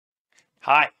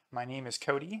Hi, my name is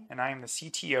Cody and I am the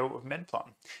CTO of Medplum.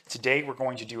 Today we're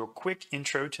going to do a quick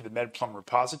intro to the Medplum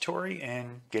repository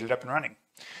and get it up and running.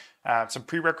 Some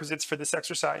prerequisites for this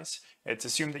exercise. It's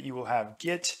assumed that you will have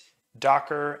Git,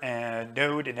 Docker, and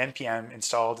Node and NPM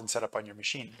installed and set up on your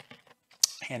machine.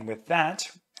 And with that,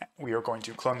 we are going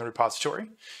to clone the repository.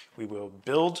 We will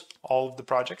build all of the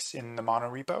projects in the mono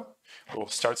repo. We'll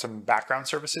start some background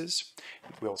services.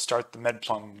 We'll start the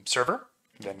Medplum server.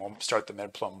 Then we'll start the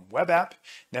Medplum web app.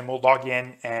 Then we'll log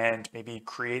in and maybe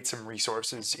create some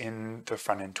resources in the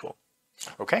front end tool.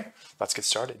 Okay, let's get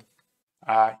started.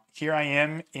 Here I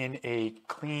am in a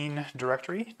clean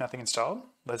directory, nothing installed.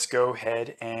 Let's go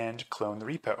ahead and clone the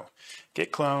repo.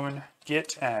 Git clone,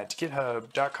 git at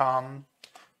github.com,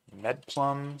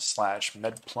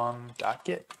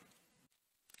 medplum/medplum.git.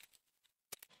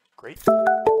 Great. We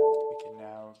can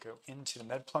now go into the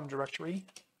Medplum directory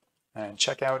and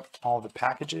check out all the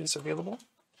packages available.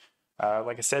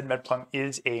 Like I said, Medplum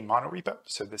is a mono repo,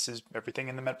 so this is everything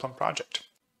in the Medplum project.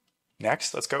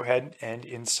 Next, let's go ahead and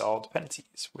install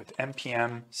dependencies with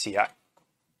npm ci.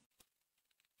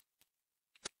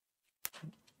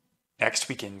 Next,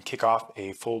 we can kick off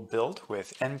a full build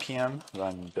with npm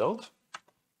run build.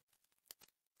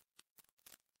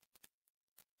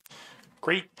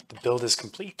 Great, the build is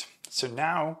complete. So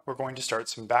now we're going to start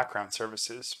some background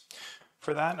services.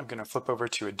 For that, I'm going to flip over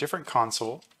to a different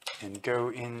console and go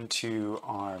into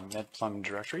our Medplum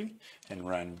directory and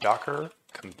run docker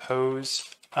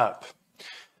compose up.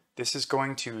 This is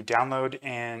going to download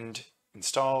and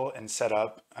install and set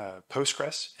up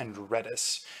Postgres and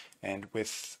Redis. And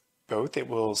with both, it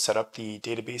will set up the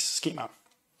database schema.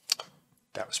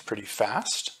 That was pretty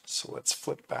fast. So let's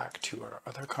flip back to our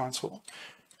other console.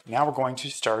 Now we're going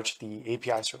to start the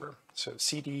API server. So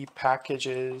cd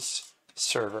packages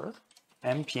server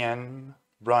npm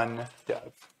run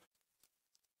dev.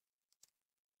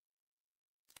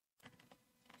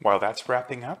 While that's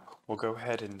wrapping up, we'll go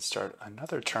ahead and start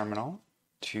another terminal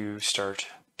to start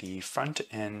the front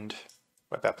end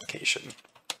web application.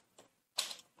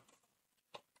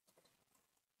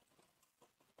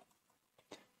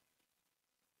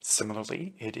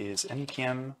 Similarly, it is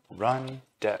npm run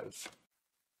dev.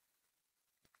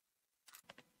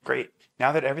 Great.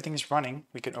 Now that everything's running,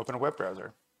 we can open a web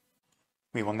browser.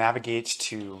 We will navigate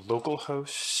to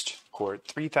localhost port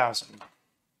 3000.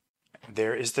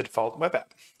 There is the default web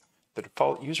app. The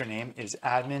default username is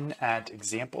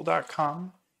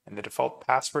admin@example.com, and the default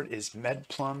password is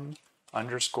medplum_admin,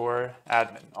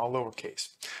 all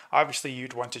lowercase. Obviously,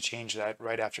 you'd want to change that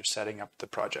right after setting up the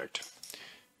project.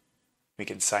 We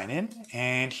can sign in,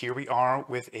 and here we are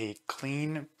with a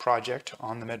clean project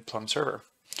on the Medplum server.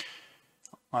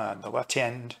 On the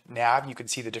left-hand nav, you can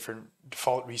see the different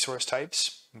default resource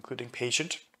types, including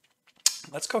patient.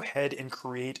 Let's go ahead and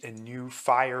create a new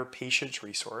FHIR patient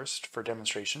resource for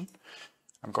demonstration.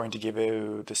 I'm going to give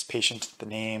this patient the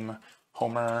name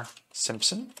Homer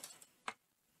Simpson.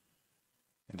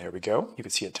 And there we go. You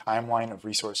can see a timeline of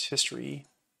resource history,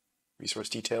 resource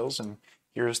details, and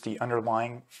here's the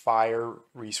underlying FHIR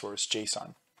resource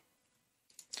JSON.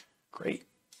 Great.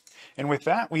 And with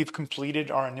that, we've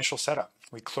completed our initial setup.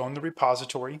 We cloned the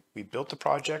repository, we built the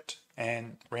project,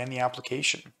 and ran the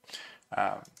application.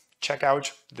 Check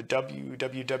out the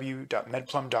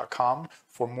www.medplum.com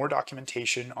for more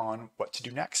documentation on what to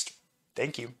do next.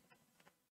 Thank you.